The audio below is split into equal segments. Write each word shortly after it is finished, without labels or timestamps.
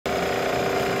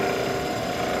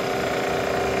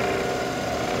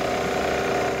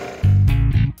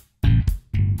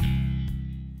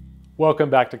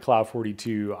Welcome back to Cloud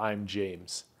 42. I'm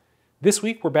James. This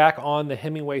week we're back on the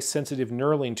Hemingway Sensitive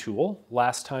Knurling tool.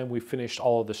 Last time we finished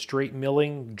all of the straight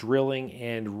milling, drilling,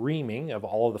 and reaming of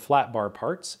all of the flat bar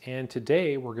parts, and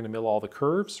today we're going to mill all the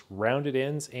curves, rounded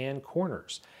ends, and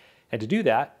corners. And to do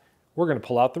that, we're going to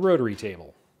pull out the rotary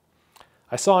table.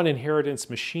 I saw an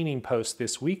Inheritance machining post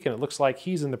this week, and it looks like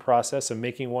he's in the process of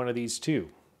making one of these too.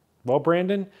 Well,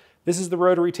 Brandon, this is the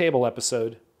rotary table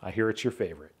episode. I hear it's your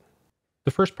favorite. The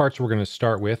first parts we're going to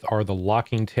start with are the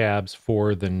locking tabs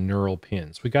for the knurl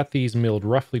pins. We got these milled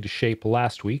roughly to shape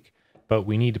last week, but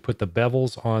we need to put the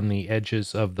bevels on the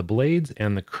edges of the blades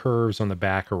and the curves on the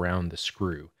back around the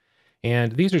screw.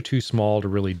 And these are too small to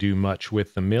really do much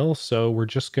with the mill, so we're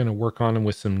just going to work on them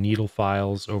with some needle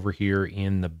files over here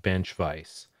in the bench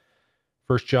vise.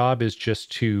 First job is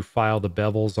just to file the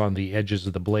bevels on the edges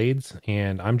of the blades,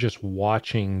 and I'm just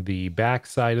watching the back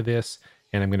side of this,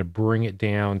 and I'm going to bring it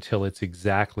down till it's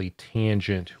exactly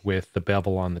tangent with the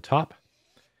bevel on the top.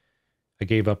 I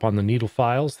gave up on the needle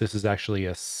files. This is actually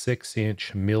a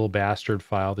 6-inch mill bastard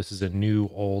file. This is a new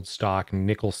old stock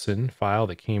Nicholson file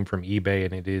that came from eBay,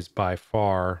 and it is by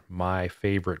far my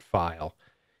favorite file.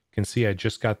 You can see I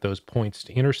just got those points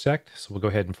to intersect, so we'll go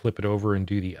ahead and flip it over and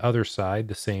do the other side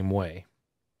the same way.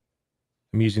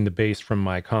 I'm using the base from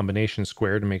my combination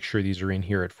square to make sure these are in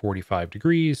here at 45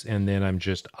 degrees, and then I'm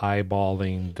just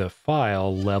eyeballing the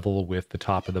file level with the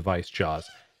top of the vise jaws,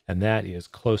 and that is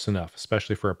close enough,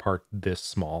 especially for a part this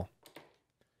small.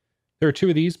 There are two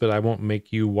of these, but I won't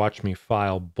make you watch me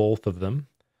file both of them.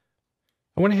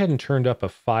 I went ahead and turned up a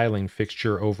filing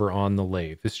fixture over on the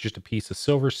lathe. This is just a piece of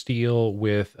silver steel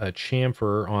with a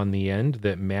chamfer on the end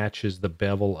that matches the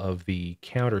bevel of the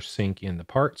countersink in the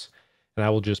parts. And I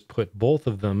will just put both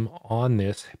of them on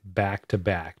this back to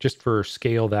back. Just for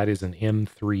scale, that is an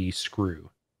M3 screw.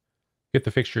 Get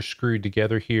the fixture screwed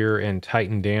together here and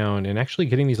tightened down, and actually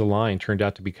getting these aligned turned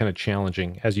out to be kind of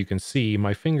challenging. As you can see,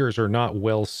 my fingers are not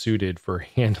well suited for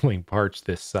handling parts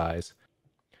this size.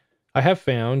 I have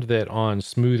found that on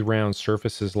smooth round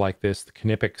surfaces like this, the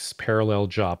Knipex parallel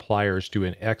jaw pliers do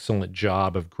an excellent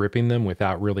job of gripping them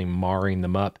without really marring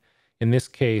them up. In this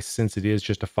case, since it is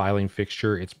just a filing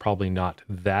fixture, it's probably not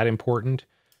that important,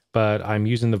 but I'm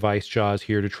using the vise jaws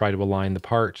here to try to align the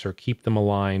parts or keep them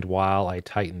aligned while I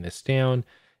tighten this down,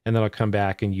 and then I'll come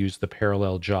back and use the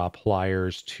parallel jaw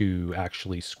pliers to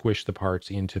actually squish the parts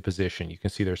into position. You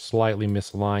can see they're slightly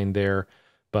misaligned there,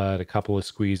 but a couple of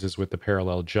squeezes with the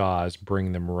parallel jaws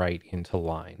bring them right into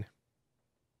line.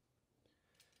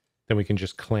 Then we can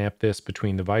just clamp this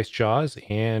between the vise jaws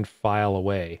and file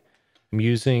away. I'm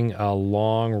using a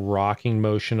long rocking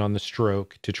motion on the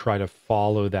stroke to try to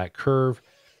follow that curve.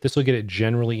 This will get it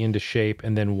generally into shape,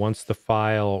 and then once the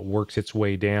file works its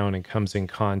way down and comes in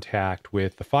contact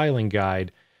with the filing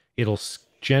guide, it'll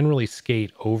generally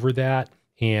skate over that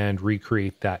and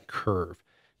recreate that curve.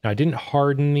 Now, I didn't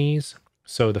harden these,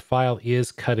 so the file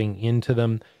is cutting into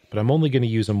them, but I'm only going to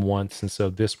use them once, and so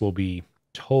this will be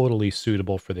totally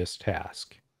suitable for this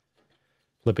task.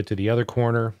 Flip it to the other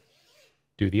corner.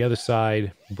 Do the other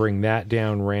side, bring that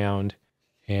down round,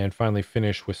 and finally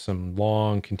finish with some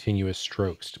long continuous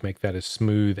strokes to make that as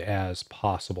smooth as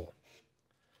possible.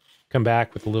 Come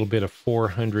back with a little bit of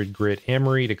 400 grit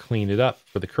emery to clean it up.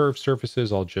 For the curved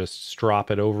surfaces, I'll just strop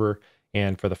it over,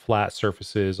 and for the flat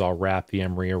surfaces, I'll wrap the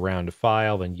emery around a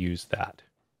file and use that.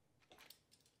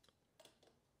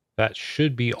 That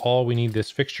should be all we need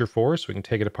this fixture for, so we can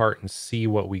take it apart and see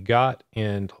what we got.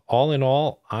 And all in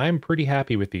all, I'm pretty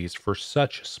happy with these. For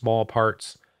such small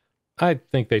parts, I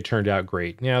think they turned out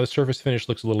great. Now, the surface finish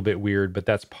looks a little bit weird, but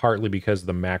that's partly because of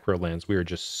the macro lens. We are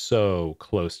just so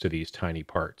close to these tiny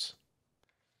parts.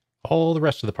 All the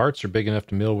rest of the parts are big enough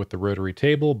to mill with the rotary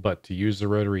table, but to use the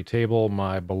rotary table,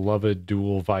 my beloved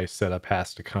dual vise setup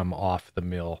has to come off the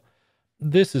mill.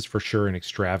 This is for sure an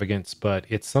extravagance, but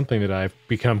it's something that I've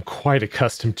become quite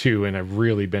accustomed to and I've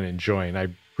really been enjoying. I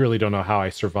really don't know how I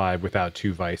survive without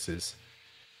two vices.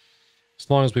 As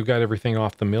long as we've got everything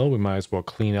off the mill, we might as well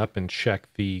clean up and check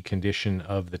the condition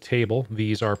of the table.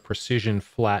 These are precision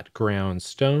flat ground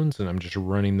stones, and I'm just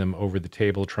running them over the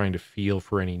table trying to feel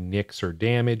for any nicks or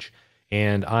damage,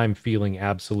 and I'm feeling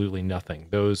absolutely nothing.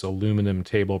 Those aluminum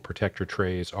table protector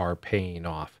trays are paying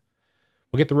off.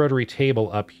 We'll get the rotary table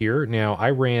up here. Now, I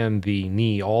ran the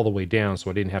knee all the way down, so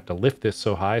I didn't have to lift this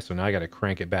so high, so now I got to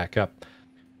crank it back up.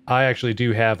 I actually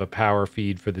do have a power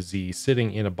feed for the Z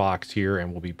sitting in a box here,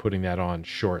 and we'll be putting that on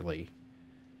shortly.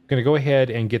 I'm going to go ahead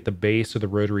and get the base of the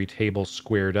rotary table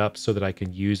squared up so that I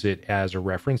can use it as a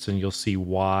reference, and you'll see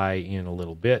why in a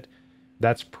little bit.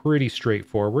 That's pretty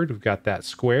straightforward. We've got that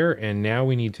square, and now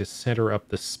we need to center up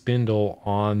the spindle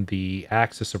on the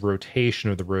axis of rotation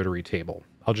of the rotary table.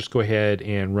 I'll just go ahead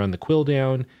and run the quill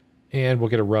down, and we'll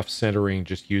get a rough centering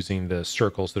just using the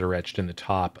circles that are etched in the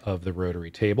top of the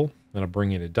rotary table. Then I'll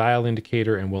bring in a dial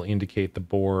indicator, and we'll indicate the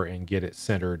bore and get it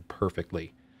centered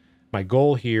perfectly. My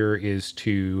goal here is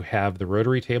to have the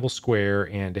rotary table square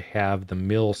and to have the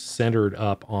mill centered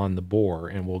up on the bore.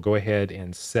 And we'll go ahead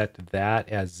and set that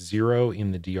as 0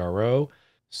 in the DRO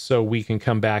so we can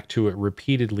come back to it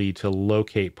repeatedly to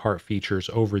locate part features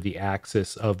over the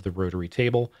axis of the rotary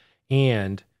table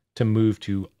and to move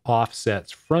to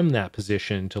offsets from that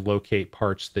position to locate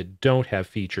parts that don't have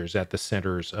features at the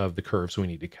centers of the curves we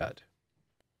need to cut.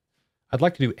 I'd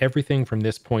like to do everything from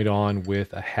this point on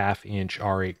with a 1/2 inch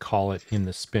R8 collet in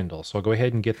the spindle. So I'll go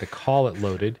ahead and get the collet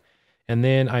loaded. And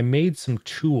then I made some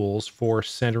tools for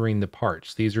centering the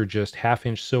parts. These are just 1/2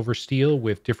 inch silver steel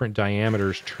with different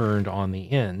diameters turned on the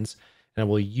ends. And I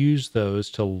will use those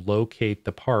to locate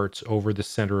the parts over the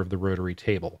center of the rotary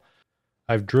table.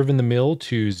 I've driven the mill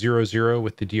to 0,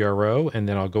 with the DRO, and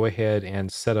then I'll go ahead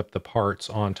and set up the parts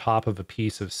on top of a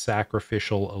piece of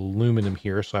sacrificial aluminum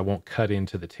here so I won't cut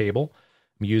into the table.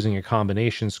 I'm using a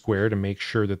combination square to make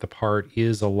sure that the part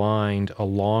is aligned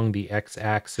along the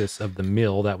x-axis of the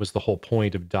mill. That was the whole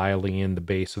point of dialing in the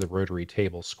base of the rotary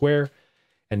table square.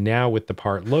 And now with the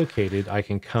part located, I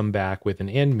can come back with an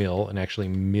end mill and actually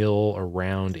mill a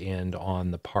round end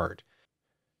on the part.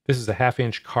 This is a 1/2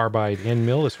 inch carbide end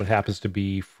mill. This one happens to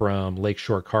be from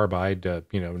Lakeshore Carbide.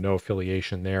 No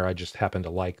affiliation there. I just happen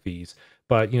to like these.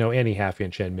 But, any 1/2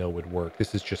 inch end mill would work.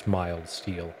 This is just mild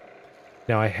steel.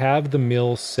 Now I have the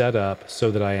mill set up so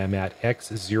that I am at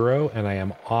X0 and I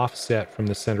am offset from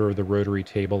the center of the rotary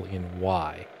table in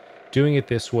Y. Doing it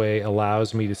this way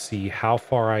allows me to see how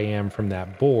far I am from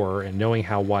that bore, and knowing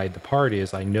how wide the part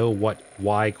is, I know what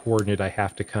Y coordinate I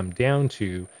have to come down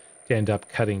to end up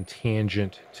cutting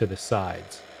tangent to the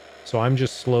sides. So I'm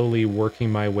just slowly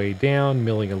working my way down,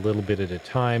 milling a little bit at a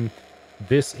time.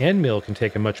 This end mill can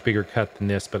take a much bigger cut than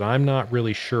this, but I'm not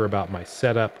really sure about my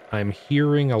setup. I'm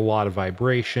hearing a lot of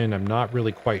vibration. I'm not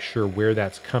really quite sure where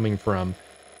that's coming from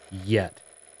yet.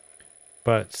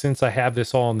 But since I have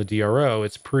this all in the DRO,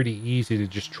 it's pretty easy to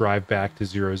just drive back to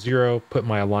 0, put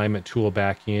my alignment tool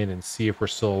back in and see if we're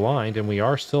still aligned, and we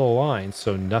are still aligned,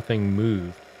 so nothing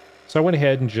moved. So I went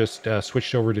ahead and just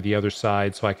switched over to the other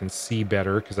side so I can see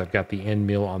better because I've got the end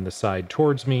mill on the side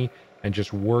towards me, and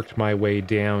just worked my way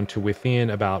down to within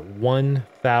about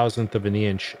 1/1000th of an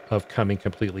inch of coming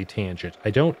completely tangent.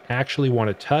 I don't actually want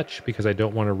to touch because I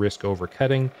don't want to risk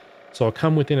overcutting. So I'll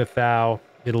come within a thou,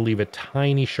 it'll leave a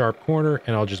tiny sharp corner,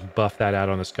 and I'll just buff that out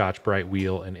on the Scotch-Brite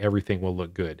wheel and everything will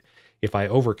look good. If I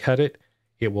overcut it,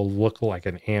 it will look like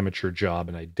an amateur job,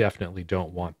 and I definitely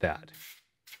don't want that.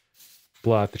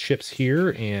 Blow out the chips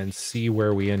here and see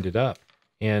where we ended up.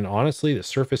 And honestly, the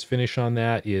surface finish on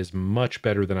that is much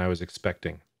better than I was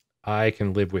expecting. I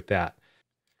can live with that.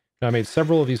 Now I made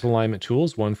several of these alignment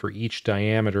tools, one for each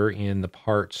diameter in the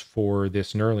parts for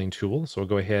this knurling tool. So I'll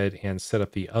go ahead and set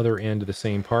up the other end of the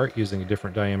same part using a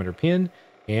different diameter pin,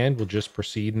 and we'll just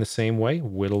proceed in the same way,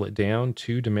 whittle it down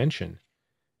to dimension.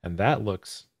 And that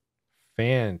looks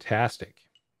fantastic.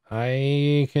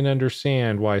 I can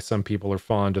understand why some people are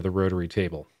fond of the rotary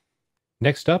table.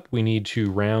 Next up, we need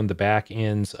to round the back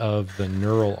ends of the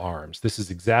knurl arms. This is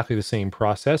exactly the same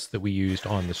process that we used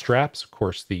on the straps. Of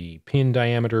course, the pin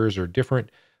diameters are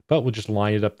different, but we'll just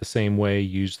line it up the same way,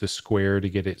 use the square to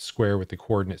get it square with the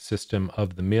coordinate system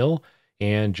of the mill,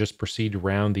 and just proceed to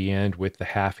round the end with the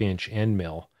 1/2 inch end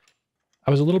mill.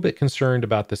 I was a little bit concerned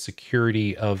about the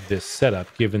security of this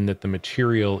setup, given that the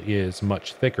material is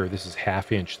much thicker. This is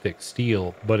 1/2 inch thick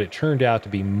steel, but it turned out to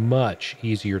be much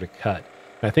easier to cut.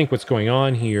 And I think what's going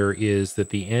on here is that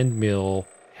the end mill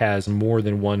has more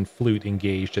than one flute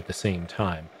engaged at the same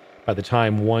time. By the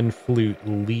time one flute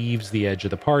leaves the edge of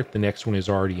the part, the next one is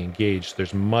already engaged.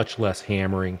 There's much less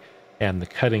hammering, and the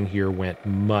cutting here went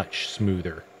much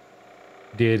smoother.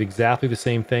 Did exactly the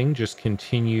same thing, just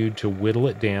continued to whittle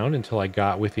it down until I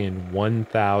got within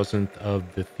 1/1000th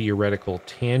of the theoretical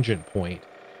tangent point.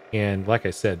 And like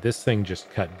I said, this thing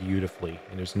just cut beautifully,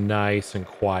 and it was nice and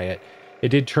quiet. It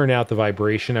did turn out the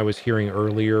vibration I was hearing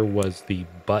earlier was the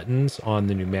buttons on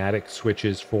the pneumatic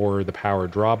switches for the power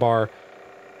drawbar.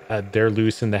 They're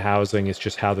loose in the housing. It's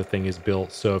just how the thing is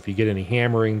built. So if you get any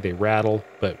hammering, they rattle.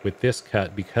 But with this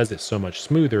cut, because it's so much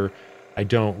smoother, I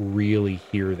don't really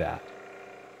hear that.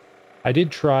 I did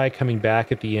try coming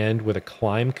back at the end with a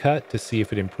climb cut to see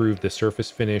if it improved the surface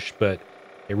finish, but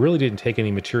it really didn't take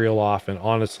any material off, and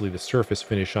honestly, the surface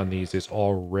finish on these is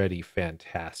already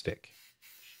fantastic.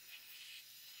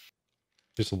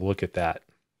 Just look at that.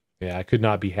 Yeah, I could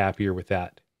not be happier with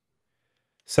that.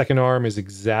 Second arm is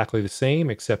exactly the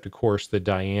same, except of course the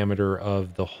diameter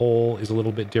of the hole is a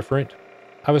little bit different.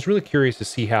 I was really curious to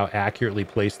see how accurately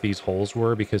placed these holes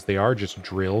were because they are just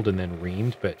drilled and then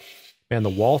reamed, but man, the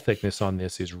wall thickness on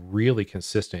this is really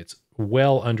consistent. It's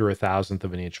well under 1/1000th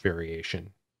of an inch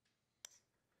variation.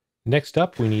 Next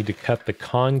up, we need to cut the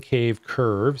concave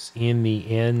curves in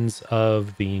the ends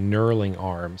of the knurling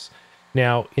arms.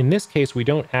 Now, in this case, we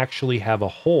don't actually have a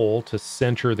hole to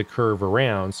center the curve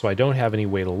around, so I don't have any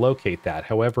way to locate that.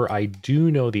 However, I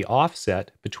do know the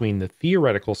offset between the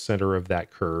theoretical center of that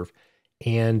curve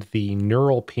and the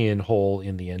knurl pin hole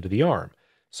in the end of the arm.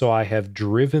 So I have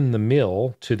driven the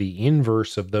mill to the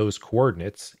inverse of those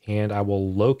coordinates, and I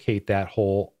will locate that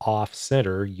hole off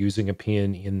center using a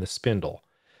pin in the spindle.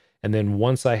 And then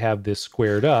once I have this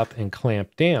squared up and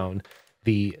clamped down,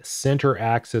 the center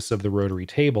axis of the rotary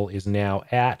table is now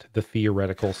at the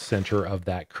theoretical center of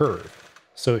that curve.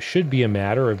 So it should be a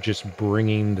matter of just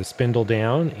bringing the spindle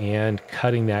down and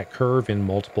cutting that curve in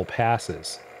multiple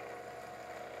passes.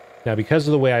 Now, because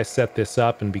of the way I set this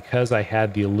up and because I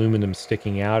had the aluminum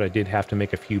sticking out, I did have to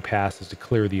make a few passes to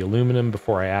clear the aluminum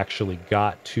before I actually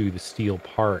got to the steel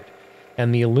part.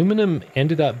 And the aluminum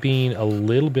ended up being a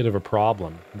little bit of a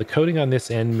problem. The coating on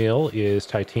this end mill is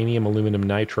titanium aluminum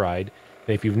nitride.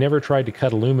 And if you've never tried to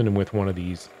cut aluminum with one of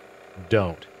these,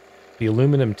 don't. The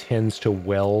aluminum tends to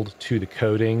weld to the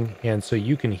coating, and so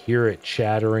you can hear it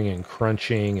chattering and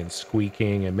crunching and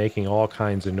squeaking and making all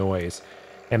kinds of noise.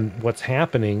 And what's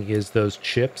happening is those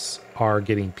chips are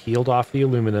getting peeled off the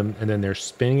aluminum, and then they're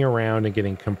spinning around and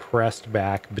getting compressed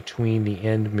back between the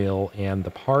end mill and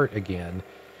the part again.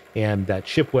 And that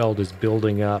chip weld is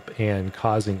building up and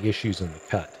causing issues in the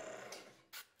cut.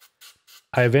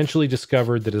 I eventually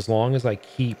discovered that as long as I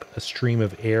keep a stream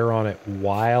of air on it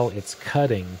while it's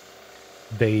cutting,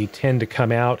 they tend to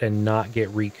come out and not get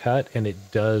recut, and it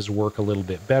does work a little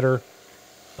bit better.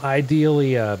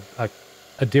 Ideally, a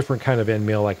different kind of end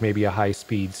mill, like maybe a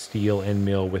high-speed steel end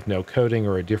mill with no coating,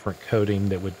 or a different coating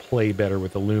that would play better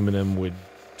with aluminum would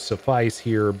suffice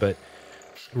here, but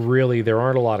really, there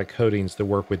aren't a lot of coatings that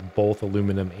work with both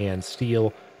aluminum and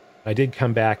steel. I did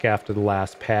come back after the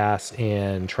last pass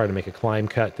and try to make a climb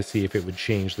cut to see if it would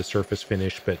change the surface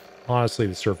finish, but honestly,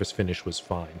 the surface finish was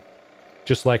fine.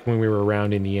 Just like when we were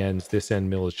rounding the ends, this end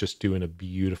mill is just doing a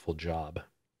beautiful job.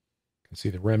 You can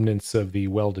see the remnants of the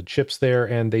welded chips there,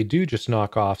 and they do just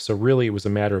knock off, so really it was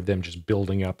a matter of them just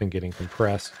building up and getting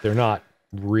compressed. They're not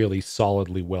really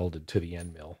solidly welded to the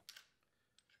end mill.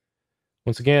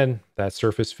 Once again, that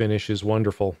surface finish is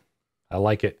wonderful. I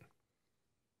like it.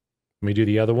 Let me do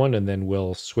the other one, and then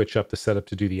we'll switch up the setup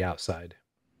to do the outside.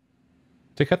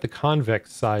 To cut the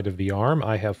convex side of the arm,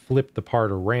 I have flipped the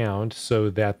part around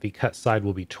so that the cut side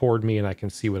will be toward me and I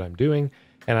can see what I'm doing.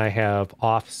 And I have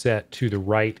offset to the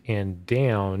right and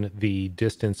down the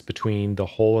distance between the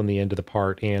hole in the end of the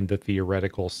part and the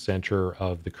theoretical center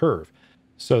of the curve,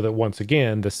 so that once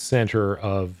again, the center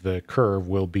of the curve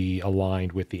will be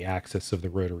aligned with the axis of the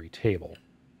rotary table.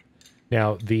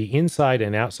 Now, the inside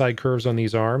and outside curves on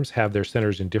these arms have their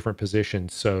centers in different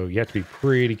positions, so you have to be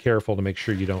pretty careful to make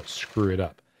sure you don't screw it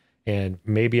up. And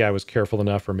maybe I was careful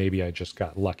enough, or maybe I just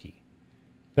got lucky.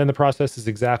 Then the process is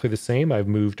exactly the same. I've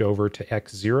moved over to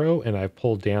X0, and I've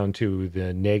pulled down to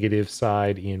the negative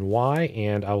side in Y,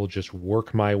 and I will just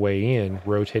work my way in,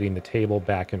 rotating the table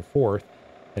back and forth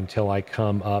until I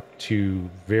come up to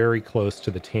very close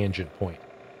to the tangent point.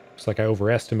 Looks like I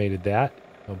overestimated that.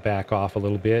 I'll back off a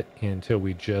little bit until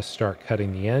we just start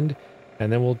cutting the end,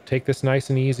 and then we'll take this nice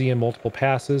and easy in multiple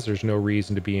passes. There's no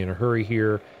reason to be in a hurry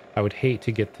here. I would hate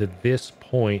to get to this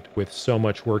point with so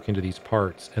much work into these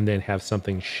parts and then have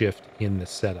something shift in the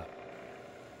setup.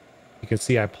 You can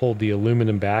see I pulled the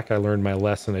aluminum back. I learned my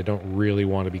lesson. I don't really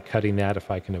want to be cutting that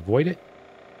if I can avoid it.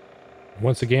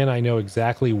 Once again, I know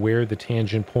exactly where the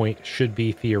tangent point should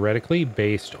be theoretically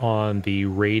based on the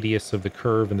radius of the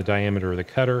curve and the diameter of the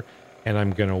cutter, and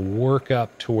I'm going to work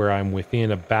up to where I'm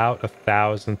within about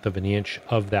 1/1000th of an inch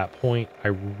of that point. I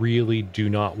really do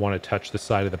not want to touch the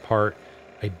side of the part.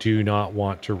 I do not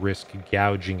want to risk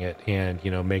gouging it and,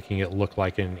 making it look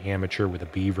like an amateur with a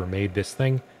beaver made this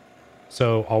thing.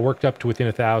 So I'll work up to within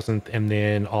 1/1000th, and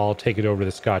then I'll take it over to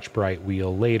the Scotch-Brite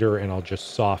wheel later, and I'll just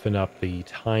soften up the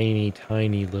tiny,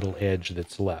 tiny little edge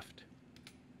that's left.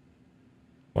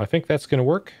 Well, I think that's going to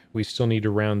work. We still need to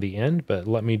round the end, but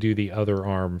let me do the other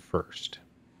arm first.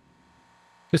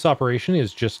 This operation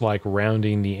is just like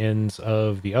rounding the ends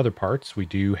of the other parts. We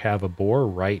do have a bore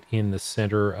right in the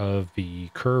center of the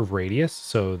curve radius,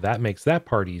 so that makes that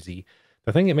part easy.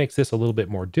 The thing that makes this a little bit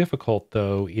more difficult,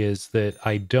 though, is that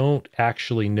I don't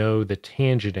actually know the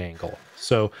tangent angle.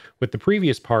 So with the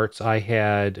previous parts, I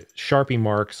had Sharpie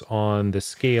marks on the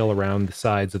scale around the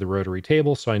sides of the rotary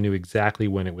table, so I knew exactly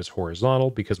when it was horizontal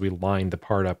because we lined the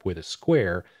part up with a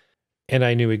square, and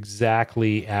I knew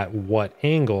exactly at what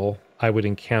angle I would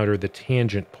encounter the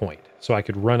tangent point. So I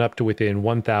could run up to within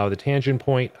 1/1000 of the tangent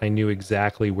point. I knew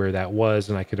exactly where that was,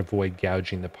 and I could avoid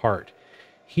gouging the part.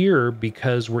 Here,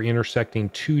 because we're intersecting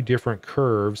two different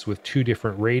curves with two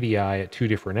different radii at two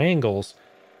different angles,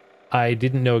 I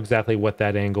didn't know exactly what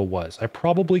that angle was. I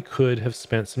probably could have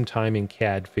spent some time in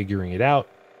CAD figuring it out,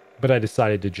 but I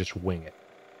decided to just wing it.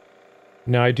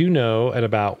 Now I do know at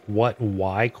about what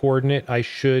Y coordinate I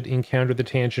should encounter the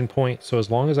tangent point, so as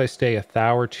long as I stay a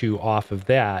thou or two off of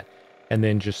that, and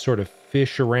then just sort of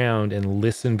fish around and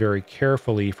listen very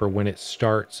carefully for when it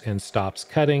starts and stops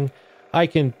cutting, I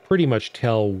can pretty much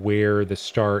tell where the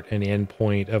start and end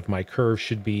point of my curve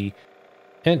should be.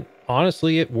 And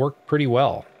honestly, it worked pretty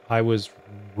well. I was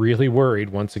really worried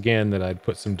once again that I'd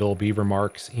put some dull beaver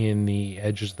marks in the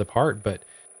edges of the part, but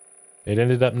it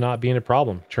ended up not being a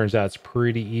problem. Turns out it's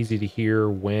pretty easy to hear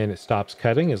when it stops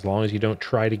cutting. As long as you don't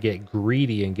try to get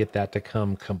greedy and get that to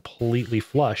come completely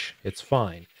flush, it's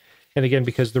fine. And again,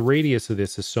 because the radius of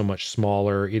this is so much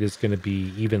smaller, it is going to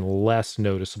be even less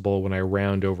noticeable when I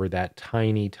round over that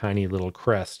tiny, tiny little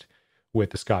crest with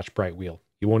the Scotch-Brite wheel.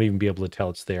 You won't even be able to tell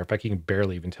it's there. In fact, you can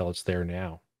barely even tell it's there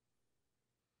now.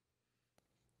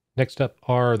 Next up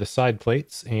are the side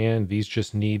plates, and these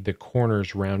just need the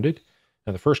corners rounded.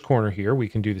 Now the first corner here, we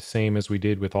can do the same as we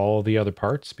did with all the other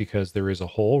parts because there is a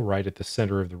hole right at the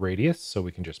center of the radius, so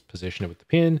we can just position it with the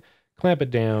pin, clamp it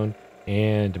down,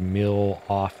 and mill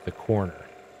off the corner.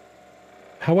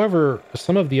 However,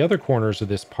 some of the other corners of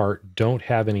this part don't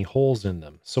have any holes in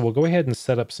them, so we'll go ahead and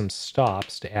set up some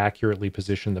stops to accurately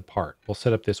position the part. We'll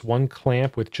set up this one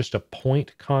clamp with just a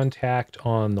point contact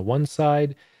on the one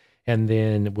side, and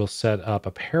then we'll set up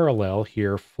a parallel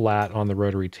here flat on the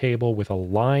rotary table with a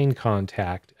line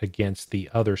contact against the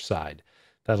other side.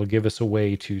 That'll give us a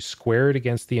way to square it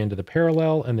against the end of the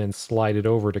parallel and then slide it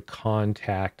over to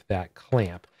contact that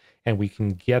clamp. And we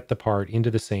can get the part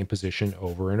into the same position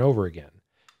over and over again.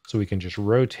 So we can just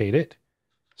rotate it,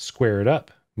 square it up,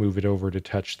 move it over to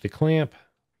touch the clamp,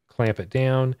 clamp it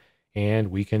down, and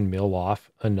we can mill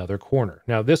off another corner.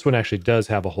 Now this one actually does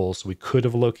have a hole, so we could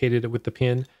have located it with the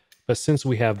pin, but since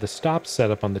we have the stop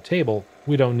set up on the table,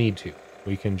 we don't need to.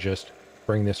 We can just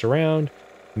bring this around,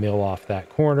 mill off that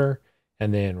corner,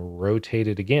 and then rotate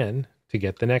it again to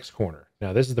get the next corner.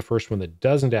 Now this is the first one that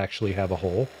doesn't actually have a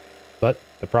hole, but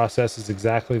the process is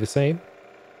exactly the same.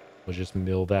 We'll just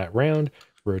mill that round,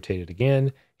 rotate it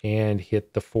again, and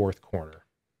hit the fourth corner.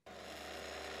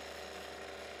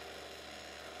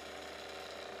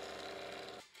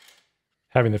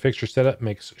 Having the fixture set up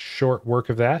makes short work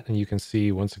of that, and you can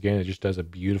see once again it just does a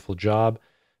beautiful job.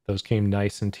 Those came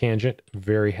nice and tangent.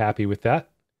 Very happy with that.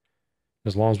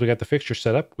 As long as we got the fixture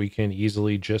set up, we can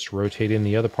easily just rotate in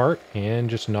the other part and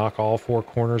just knock all four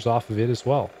corners off of it as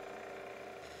well.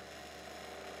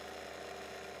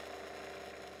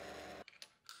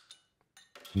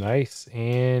 Nice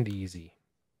and easy.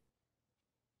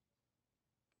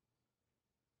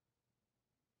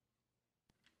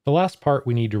 The last part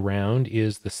we need to round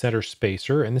is the center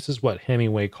spacer, and this is what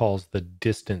Hemingway calls the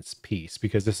distance piece,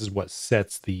 because this is what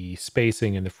sets the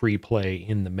spacing and the free play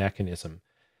in the mechanism.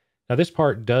 Now this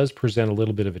part does present a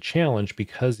little bit of a challenge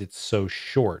because it's so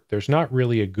short. There's not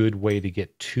really a good way to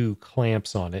get two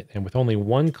clamps on it, and with only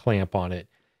one clamp on it,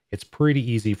 it's pretty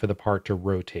easy for the part to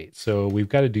rotate. So we've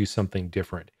got to do something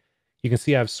different. You can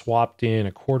see I've swapped in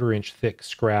a 1/4 inch thick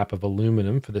scrap of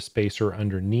aluminum for the spacer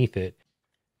underneath it.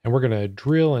 And we're going to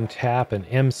drill and tap an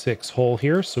M6 hole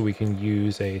here so we can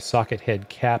use a socket head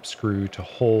cap screw to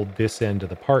hold this end of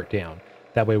the part down.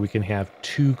 That way we can have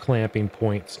two clamping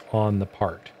points on the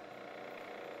part.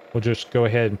 We'll just go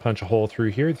ahead and punch a hole through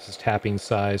here. This is tapping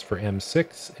size for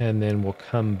M6, and then we'll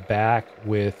come back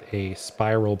with a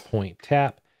spiral point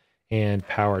tap and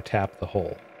power tap the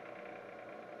hole.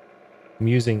 I'm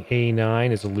using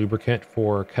A9 as a lubricant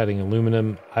for cutting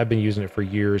aluminum. I've been using it for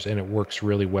years and it works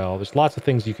really well. There's lots of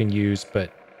things you can use,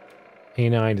 but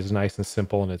A9 is nice and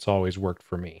simple and it's always worked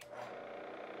for me.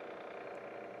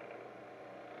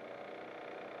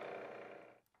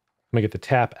 I'm gonna get the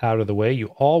tap out of the way. You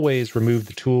always remove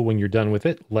the tool when you're done with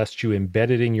it, lest you embed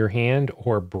it in your hand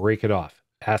or break it off.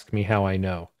 Ask me how I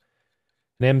know.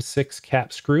 An M6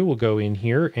 cap screw will go in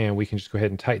here and we can just go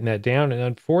ahead and tighten that down. And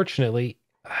unfortunately,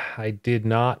 I did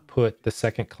not put the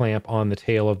second clamp on the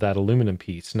tail of that aluminum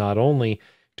piece. Not only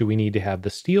Do we need to have the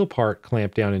steel part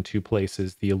clamped down in 2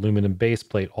 places? The aluminum base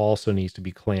plate also needs to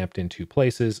be clamped in 2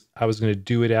 places. I was going to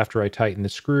do it after I tightened the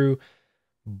screw,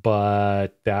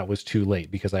 but that was too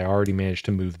late because I already managed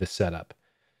to move the setup.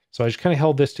 So I just kind of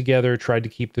held this together, tried to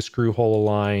keep the screw hole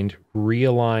aligned,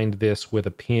 realigned this with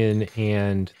a pin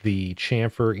and the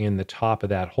chamfer in the top of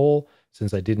that hole,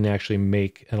 since I didn't actually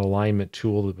make an alignment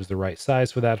tool that was the right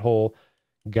size for that hole.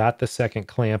 Got the second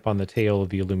clamp on the tail of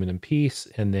the aluminum piece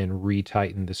and then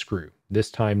retightened the screw.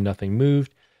 This time nothing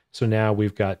moved. So now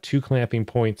we've got 2 clamping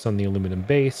points on the aluminum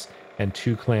base and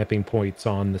 2 clamping points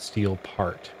on the steel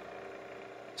part.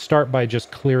 Start by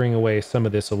just clearing away some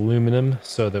of this aluminum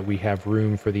so that we have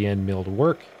room for the end mill to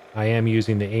work. I am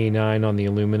using the A9 on the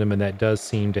aluminum, and that does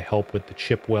seem to help with the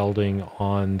chip welding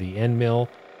on the end mill.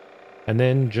 And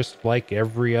then, just like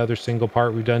every other single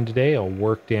part we've done today, I'll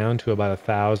work down to about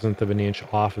 1/1000th of an inch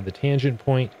off of the tangent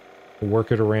point,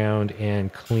 work it around,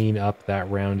 and clean up that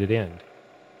rounded end.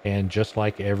 And just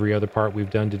like every other part we've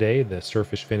done today, the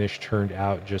surface finish turned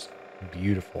out just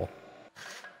beautiful.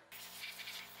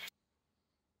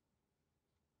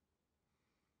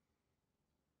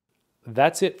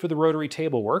 That's it for the rotary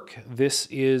table work. This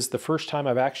is the first time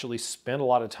I've actually spent a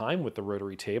lot of time with the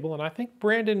rotary table, and I think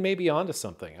Brandon may be onto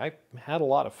something. I had a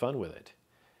lot of fun with it.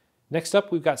 Next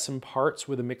up, we've got some parts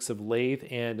with a mix of lathe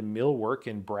and mill work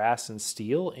in brass and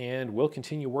steel, and we'll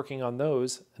continue working on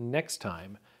those next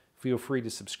time. Feel free to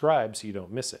subscribe so you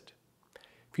don't miss it.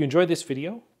 If you enjoyed this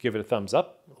video, give it a thumbs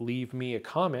up, leave me a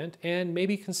comment, and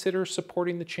maybe consider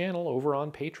supporting the channel over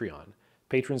on Patreon.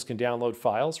 Patrons can download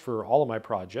files for all of my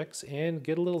projects and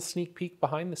get a little sneak peek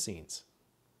behind the scenes.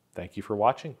 Thank you for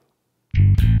watching.